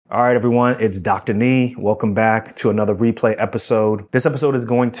All right, everyone, it's Dr. Nee. Welcome back to another replay episode. This episode is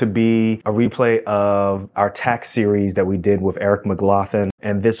going to be a replay of our tax series that we did with Eric McLaughlin.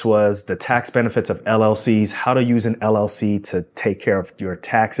 And this was the tax benefits of LLCs, how to use an LLC to take care of your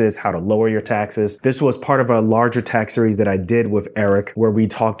taxes, how to lower your taxes. This was part of a larger tax series that I did with Eric, where we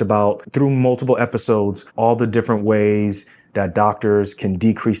talked about, through multiple episodes, all the different ways that doctors can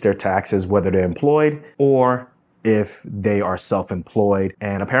decrease their taxes, whether they're employed or if they are self-employed.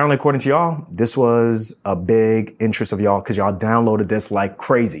 And apparently, according to y'all, this was a big interest of y'all because y'all downloaded this like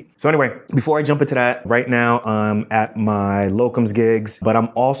crazy. So anyway, before I jump into that, right now I'm at my locums gigs, but I'm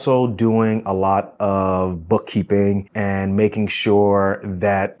also doing a lot of bookkeeping and making sure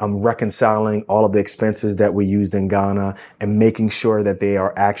that I'm reconciling all of the expenses that we used in Ghana and making sure that they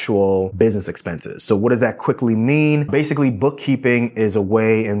are actual business expenses. So what does that quickly mean? Basically, bookkeeping is a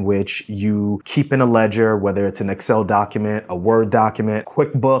way in which you keep in a ledger, whether it's an Excel document, a Word document,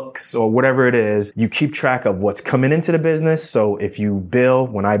 QuickBooks, or whatever it is, you keep track of what's coming into the business. So if you bill,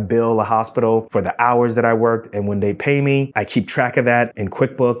 when I bill a hospital for the hours that I worked and when they pay me, I keep track of that in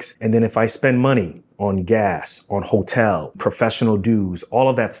QuickBooks. And then if I spend money on gas, on hotel, professional dues, all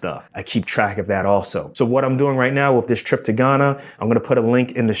of that stuff, I keep track of that also. So what I'm doing right now with this trip to Ghana, I'm going to put a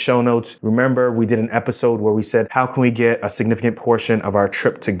link in the show notes. Remember, we did an episode where we said, how can we get a significant portion of our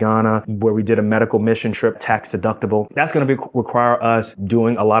trip to Ghana, where we did a medical mission trip, tax deductible? That's going to require us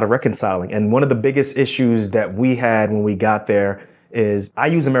doing a lot of reconciling. And one of the biggest issues that we had when we got there is I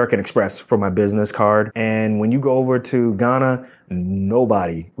use American Express for my business card. And when you go over to Ghana,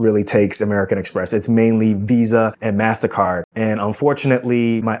 nobody really takes American Express. It's mainly Visa and MasterCard. And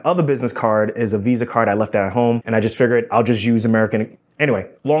unfortunately, my other business card is a Visa card I left at home. And I just figured I'll just use American. Anyway,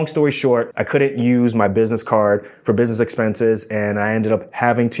 long story short, I couldn't use my business card for business expenses, and I ended up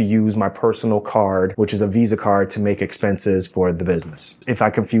having to use my personal card, which is a Visa card, to make expenses for the business. If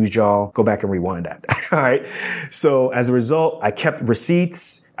I confused y'all, go back and rewind that. All right. So as a result, I kept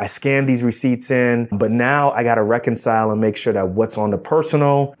receipts. I scanned these receipts in, but now I got to reconcile and make sure that what's on the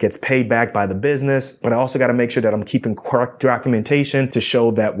personal gets paid back by the business. But I also got to make sure that I'm keeping correct documentation to show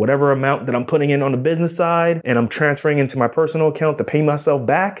that whatever amount that I'm putting in on the business side and I'm transferring into my personal account to pay myself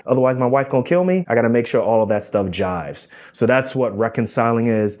back. Otherwise, my wife gonna kill me. I got to make sure all of that stuff jives. So that's what reconciling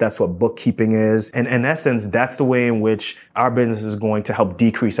is. That's what bookkeeping is. And in essence, that's the way in which our business is going to help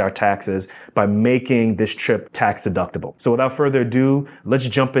decrease our taxes by making this trip tax deductible. So without further ado, let's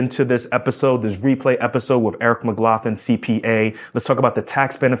jump into this episode, this replay episode with Eric McLaughlin, CPA. Let's talk about the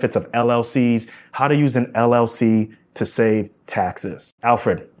tax benefits of LLCs, how to use an LLC to save taxes.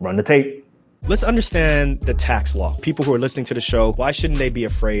 Alfred, run the tape. Let's understand the tax law. People who are listening to the show, why shouldn't they be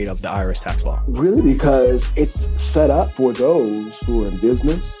afraid of the IRS tax law? Really, because it's set up for those who are in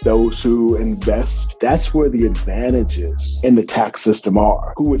business, those who invest. That's where the advantages in the tax system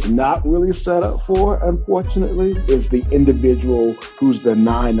are. Who it's not really set up for, unfortunately, is the individual who's the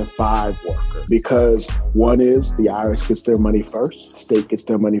 9-to-5 worker. Because one is the IRS gets their money first, state gets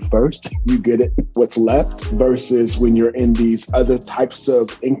their money first, you get it, what's left, versus when you're in these other types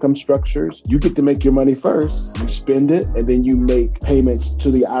of income structures, you get to make your money first, you spend it, and then you make payments to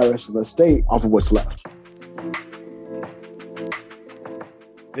the IRS and the state off of what's left.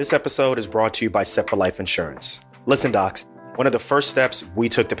 This episode is brought to you by Set for Life Insurance. Listen, docs, one of the first steps we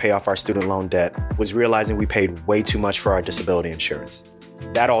took to pay off our student loan debt was realizing we paid way too much for our disability insurance.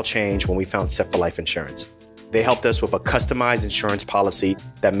 That all changed when we found Set for Life Insurance. They helped us with a customized insurance policy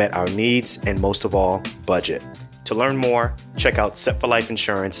that met our needs and, most of all, budget. To learn more, check out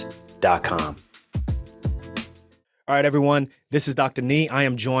setforlifeinsurance.com. All right, everyone, this is Dr. Nee. I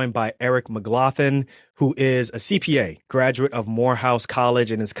am joined by Eric McLaughlin, who is a CPA, graduate of Morehouse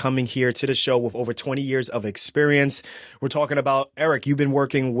College, and is coming here to the show with over 20 years of experience. We're talking about, Eric, you've been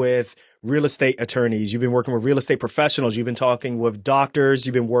working with real estate attorneys. You've been working with real estate professionals. You've been talking with doctors.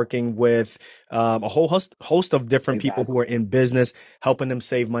 You've been working with a whole host of different people who are in business, helping them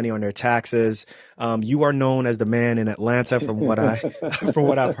save money on their taxes. You are known as the man in Atlanta, from what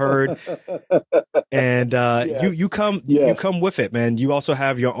I've heard. And yes. you come with it, man. You also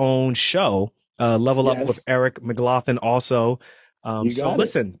have your own show, Level Up with Eric McLaughlin, also. So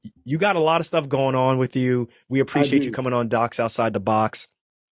listen, you got a lot of stuff going on with you. We appreciate you coming on Docs Outside the Box.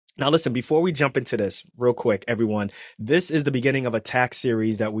 Now, listen, before we jump into this real quick, everyone, this is the beginning of a tax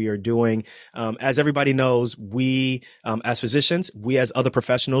series that we are doing. As everybody knows, we, as physicians, we as other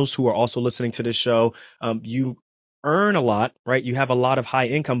professionals who are also listening to this show, you earn a lot, right? You have a lot of high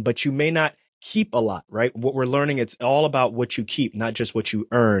income, but you may not keep a lot, right? What we're learning, it's all about what you keep, not just what you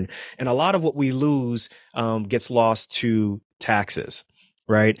earn. And a lot of what we lose gets lost to taxes,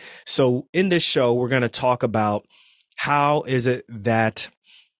 right? So in this show, we're going to talk about how is it that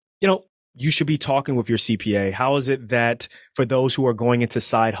you should be talking with your CPA. How is it that for those who are going into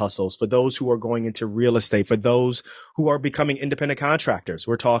side hustles, for those who are going into real estate, for those who are becoming independent contractors,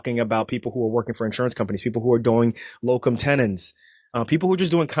 we're talking about people who are working for insurance companies, people who are doing locum tenens, people who are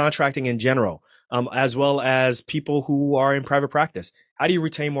just doing contracting in general, as well as people who are in private practice. How do you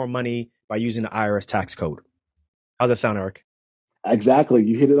retain more money by using the IRS tax code? How's that sound, Eric? Exactly.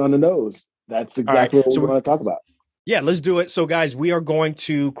 You hit it on the nose. That's All right. exactly what So we want to talk about. yeah, let's do it. So guys, we are going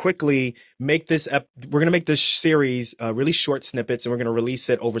to quickly make we're going to make this series really short snippets, and we're going to release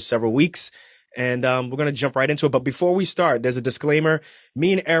it over several weeks. And we're going to jump right into it. But before we start, there's a disclaimer.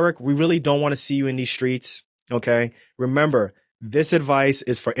 Me and Eric, we really don't want to see you in these streets. Okay. Remember, this advice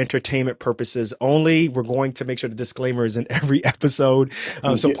is for entertainment purposes only. We're going to make sure the disclaimer is in every episode.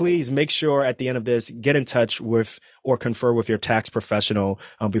 So Yes. please make sure at the end of this, get in touch with or confer with your tax professional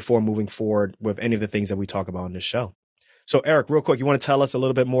before moving forward with any of the things that we talk about on this show. So Eric, real quick, you want to tell us a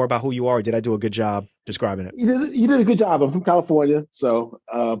little bit more about who you are? Did I do a good job describing it? You did a good job. I'm from California, so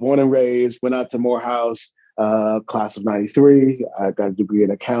born and raised, went out to Morehouse, class of 93. I got a degree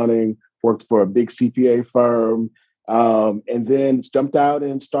in accounting, worked for a big CPA firm, and then jumped out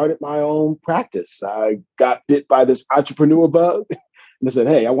and started my own practice. I got bit by this entrepreneur bug and I said,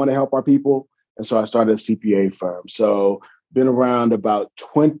 hey, I want to help our people. And so I started a CPA firm. So been around about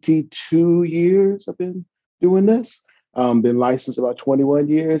 22 years. I've been doing this. Been licensed about 21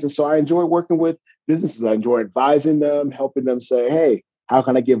 years. And so I enjoy working with businesses. I enjoy advising them, helping them say, hey, how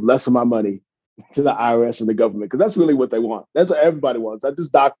can I give less of my money to the IRS and the government? Because that's really what they want. That's what everybody wants. Not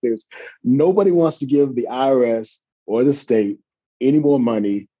just doctors. Nobody wants to give the IRS or the state any more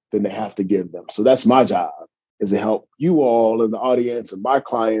money than they have to give them. So that's my job, is to help you all in the audience and my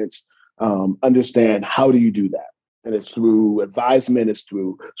clients understand how do you do that. And it's through advisement, it's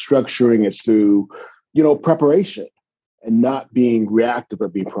through structuring, it's through, preparation, and not being reactive,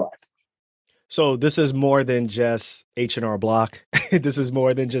 but being proactive. So this is more than just H&R Block. This is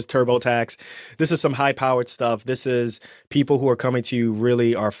more than just TurboTax. This is some high-powered stuff. This is people who are coming to you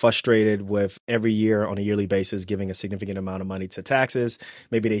really are frustrated with every year on a yearly basis giving a significant amount of money to taxes.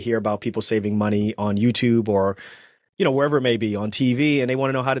 Maybe they hear about people saving money on YouTube or, wherever it may be, on TV, and they want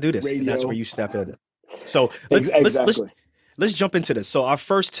to know how to do this. Radio. And that's where you step in. So let's jump into this. So our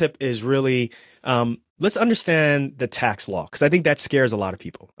first tip is really let's understand the tax law, because I think that scares a lot of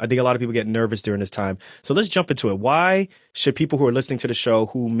people. I think a lot of people get nervous during this time. So let's jump into it. Why should people who are listening to the show,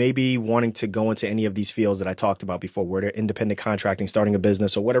 who may be wanting to go into any of these fields that I talked about before, where they're independent contracting, starting a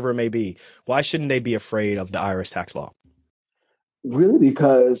business, or whatever it may be, why shouldn't they be afraid of the IRS tax law? Really,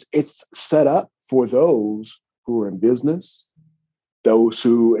 because it's set up for those who are in business, those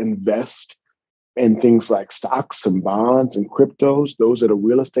who invest in things like stocks and bonds and cryptos, those that are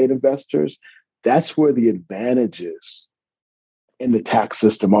real estate investors. That's where the advantages in the tax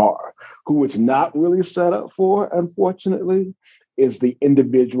system are. Who it's not really set up for, unfortunately, is the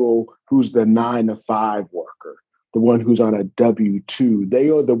individual who's the 9-to-5 worker, the one who's on a W-2.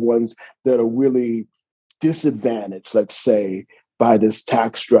 They are the ones that are really disadvantaged, let's say, by this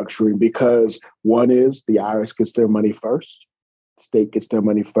tax structuring, because one is the IRS gets their money first, state gets their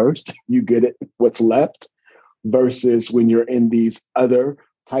money first, you get it, what's left, versus when you're in these other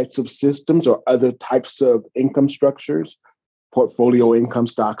types of systems or other types of income structures, portfolio income,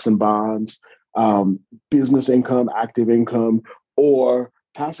 stocks and bonds, business income, active income, or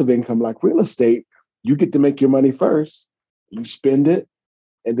passive income like real estate, you get to make your money first, you spend it,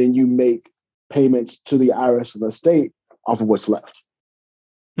 and then you make payments to the IRS and the state off of what's left.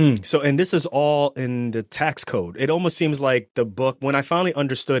 So, and this is all in the tax code. It almost seems like the book, when I finally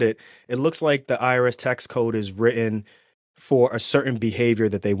understood it, it looks like the IRS tax code is written for a certain behavior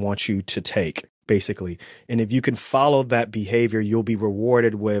that they want you to take, basically. And if you can follow that behavior, you'll be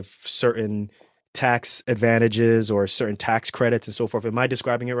rewarded with certain tax advantages or certain tax credits and so forth. Am I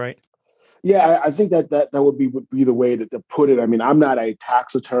describing it right? Yeah, I think that would be the way to put it. I mean, I'm not a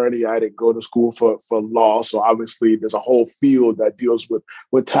tax attorney. I didn't go to school for law. So obviously there's a whole field that deals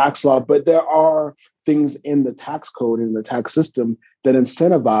with tax law. But there are things in the tax code, in the tax system, that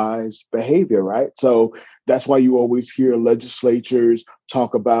incentivize behavior, right? So that's why you always hear legislatures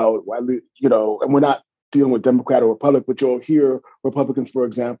talk about, and we're not dealing with Democrat or Republican, but you'll hear Republicans, for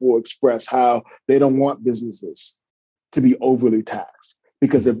example, express how they don't want businesses to be overly taxed.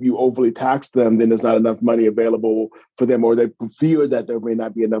 Because if you overly tax them, then there's not enough money available for them, or they fear that there may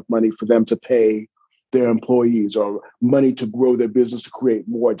not be enough money for them to pay their employees or money to grow their business to create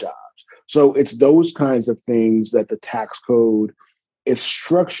more jobs. So it's those kinds of things that the tax code is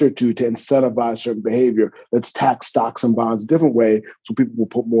structured to incentivize certain behavior. Let's tax stocks and bonds a different way so people will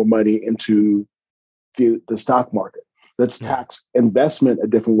put more money into the stock market. Let's tax investment a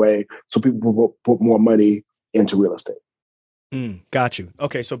different way so people will put more money into real estate. Got you.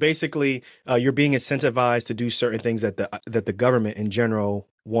 Okay, so basically, you're being incentivized to do certain things that the government in general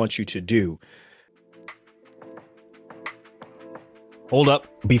wants you to do. Hold up.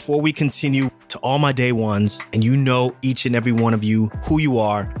 Before we continue, to all my day ones, and you know each and every one of you who you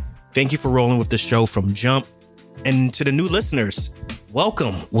are, thank you for rolling with the show from jump. And to the new listeners,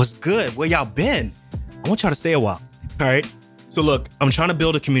 welcome. What's good? Where y'all been? I want y'all to stay a while. All right. So look, I'm trying to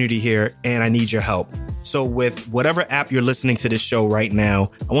build a community here and I need your help. So with whatever app you're listening to this show right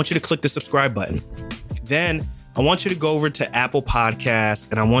now, I want you to click the subscribe button. Then I want you to go over to Apple Podcasts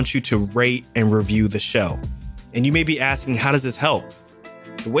and I want you to rate and review the show. And you may be asking, how does this help?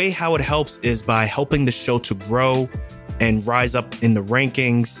 The way how it helps is by helping the show to grow and rise up in the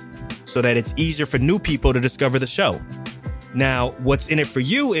rankings so that it's easier for new people to discover the show. Now, what's in it for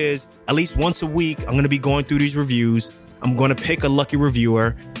you is at least once a week, I'm going to be going through these reviews. I'm going to pick a lucky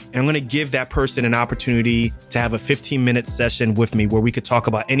reviewer and I'm going to give that person an opportunity to have a 15-minute session with me where we could talk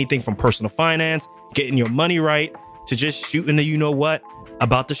about anything from personal finance, getting your money right, to just shooting the you-know-what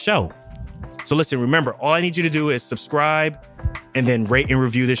about the show. So listen, remember, all I need you to do is subscribe and then rate and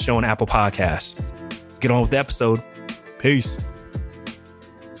review this show on Apple Podcasts. Let's get on with the episode. Peace.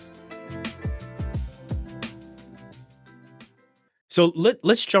 So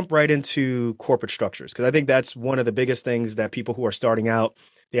let's jump right into corporate structures, because I think that's one of the biggest things that people who are starting out,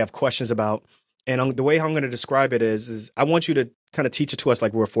 they have questions about. And the way I'm going to describe it is I want you to kind of teach it to us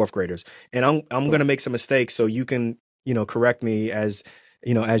like we're fourth graders. And I'm going to make some mistakes so you can, correct me as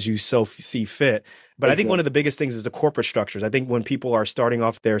you so see fit. But I think one of the biggest things is the corporate structures. I think when people are starting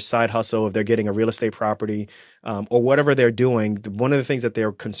off their side hustle, if they're getting a real estate property or whatever they're doing, one of the things that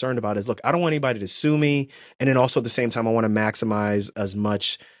they're concerned about is, look, I don't want anybody to sue me. And then also at the same time, I want to maximize as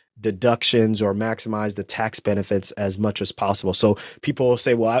much deductions or maximize the tax benefits as much as possible. So people will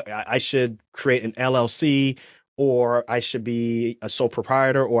say, well, I should create an LLC, or I should be a sole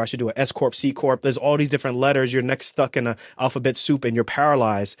proprietor, or I should do an S Corp, C Corp. There's all these different letters. You're next stuck in an alphabet soup and you're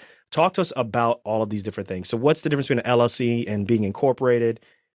paralyzed. Talk to us about all of these different things. So what's the difference between an LLC and being incorporated,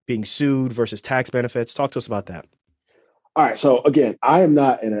 being sued versus tax benefits? Talk to us about that. All right. So again, I am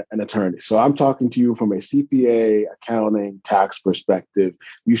not an attorney. So I'm talking to you from a CPA, accounting, tax perspective.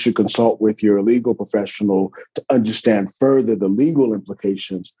 You should consult with your legal professional to understand further the legal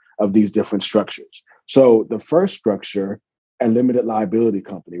implications of these different structures. So the first structure, a limited liability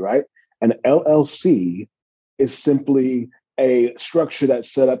company, right? An LLC is simply a structure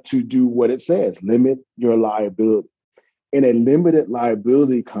that's set up to do what it says, limit your liability. In a limited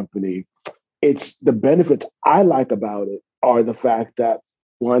liability company, it's the benefits I like about it are the fact that,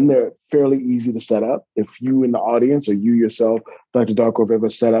 one, they're fairly easy to set up. If you in the audience or you yourself, Dr. Darko, have ever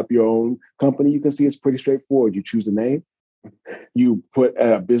set up your own company, you can see it's pretty straightforward. You choose a name, you put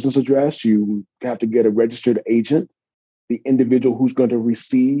a business address, you have to get a registered agent, the individual who's going to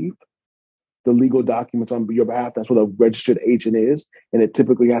receive the legal documents on your behalf. That's what a registered agent is. And it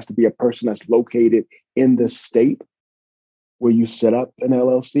typically has to be a person that's located in the state where you set up an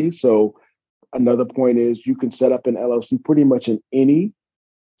LLC. So another point is you can set up an LLC pretty much in any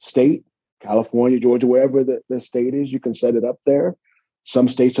state, California, Georgia, wherever the state is, you can set it up there. Some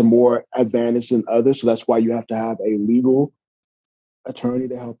states are more advantaged than others. So that's why you have to have a legal attorney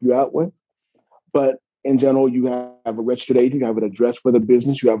to help you out with. But in general, you have a registered agent, you have an address for the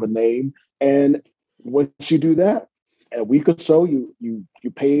business, you have a name. And once you do that, a week or so, you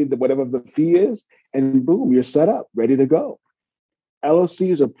pay whatever the fee is, and boom, you're set up, ready to go.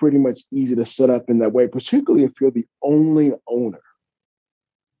 LLCs are pretty much easy to set up in that way, particularly if you're the only owner.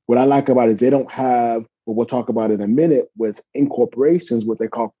 What I like about it is they don't have, what we'll talk about in a minute with incorporations, what they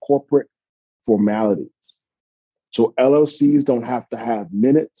call corporate formalities. So LLCs don't have to have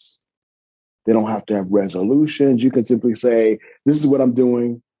minutes. They don't have to have resolutions. You can simply say, this is what I'm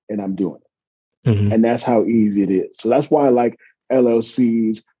doing, and I'm doing it. Mm-hmm. And that's how easy it is. So that's why I like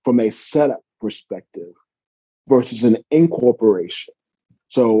LLCs from a setup perspective versus an incorporation.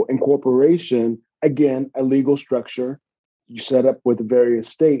 So incorporation, again, a legal structure you set up with the various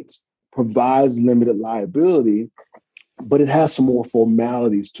states, provides limited liability, but it has some more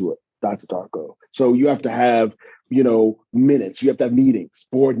formalities to it, Dr. Darko. So you have to have, minutes, you have to have meetings,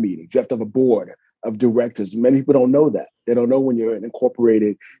 board meetings, you have to have a board of directors. Many people don't know that. They don't know when you're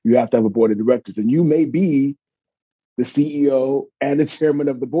incorporated, you have to have a board of directors. And you may be the CEO and the chairman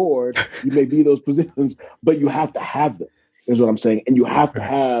of the board. You may be those positions, but you have to have them, is what I'm saying. And you have to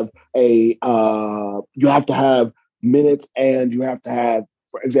have minutes, and you have to have,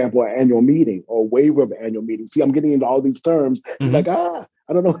 for example, an annual meeting or waiver of an annual meeting. See, I'm getting into all these terms. Mm-hmm. Like, I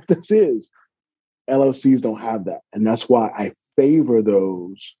don't know what this is. LLCs don't have that. And that's why I favor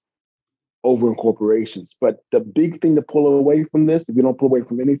those over incorporations. But the big thing to pull away from this, if you don't pull away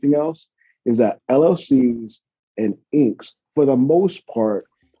from anything else, is that LLCs and Incs, for the most part,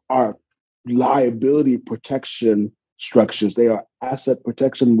 are liability protection structures. They are asset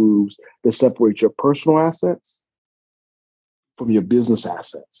protection moves that separate your personal assets from your business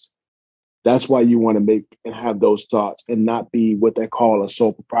assets. That's why you want to make and have those thoughts and not be what they call a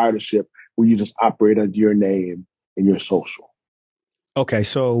sole proprietorship, where you just operate under your name and your social. Okay,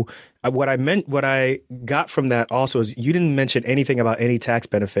 so what I got from that also is you didn't mention anything about any tax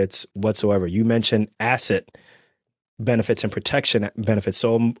benefits whatsoever. You mentioned asset benefits and protection benefits.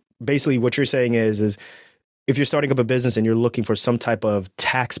 So basically what you're saying is if you're starting up a business and you're looking for some type of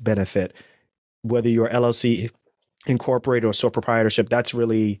tax benefit, whether you're LLC, incorporated, or sole proprietorship, that's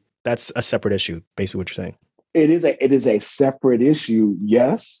a separate issue, basically what you're saying. It is a separate issue,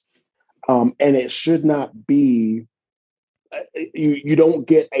 yes. And it should not be, you don't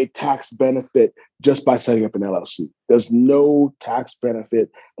get a tax benefit just by setting up an LLC. There's no tax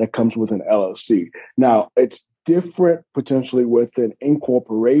benefit that comes with an LLC. Now, it's different potentially with an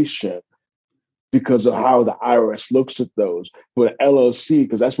incorporation because of how the IRS looks at those. But LLC,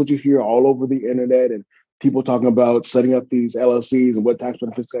 because that's what you hear all over the internet and people talking about setting up these LLCs and what tax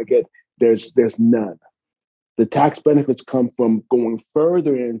benefits I get, there's none. The tax benefits come from going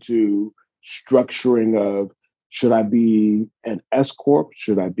further into structuring of, should I be an S Corp?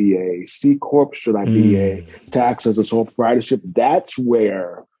 Should I be a C Corp? Should I be a tax as a sole proprietorship? That's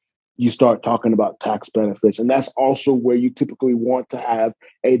where you start talking about tax benefits. And that's also where you typically want to have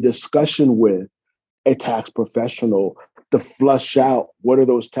a discussion with a tax professional to flush out what are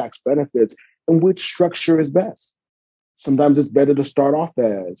those tax benefits and which structure is best. Sometimes it's better to start off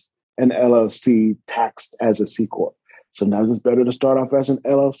as an LLC taxed as a C Corp. Sometimes it's better to start off as an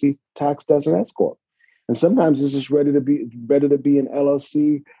LLC taxed as an S Corp. And sometimes it's just better to be an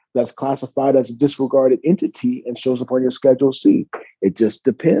LLC that's classified as a disregarded entity and shows up on your Schedule C. It just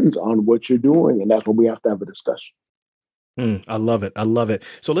depends on what you're doing. And that's when we have to have a discussion. I love it. I love it.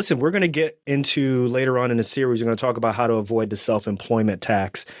 So listen, we're going to get into later on in the series, we're going to talk about how to avoid the self-employment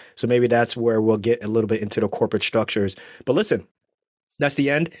tax. So maybe that's where we'll get a little bit into the corporate structures. But listen, that's the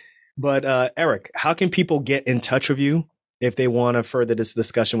end. But Eric, how can people get in touch with you if they want to further this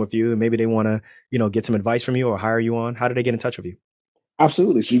discussion with you and maybe they want to, get some advice from you or hire you on? How do they get in touch with you?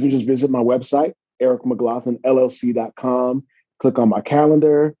 Absolutely. So you can just visit my website, ericmclaughlinllc.com, click on my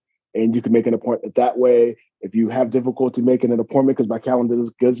calendar, and you can make an appointment that way. If you have difficulty making an appointment because my calendar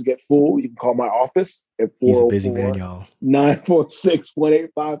does get full, you can call my office at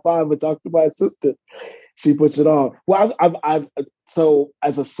 404-946-1855 and talk to my assistant. She puts it on. Well, so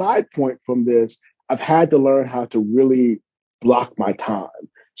as a side point from this, I've had to learn how to really block my time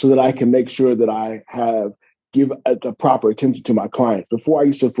so that I can make sure that I give a proper attention to my clients. Before I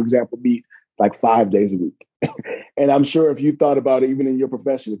used to, for example, meet like 5 days a week. And I'm sure if you thought about it, even in your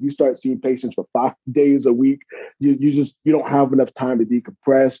profession, if you start seeing patients for 5 days a week, you don't have enough time to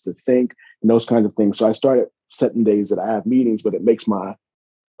decompress, to think, and those kinds of things. So I started setting days that I have meetings, but it makes my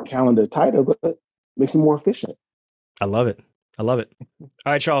calendar tighter, but it makes me more efficient. I love it. I love it. All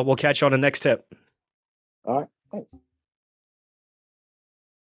right, y'all. We'll catch you on the next tip. All right. Thanks.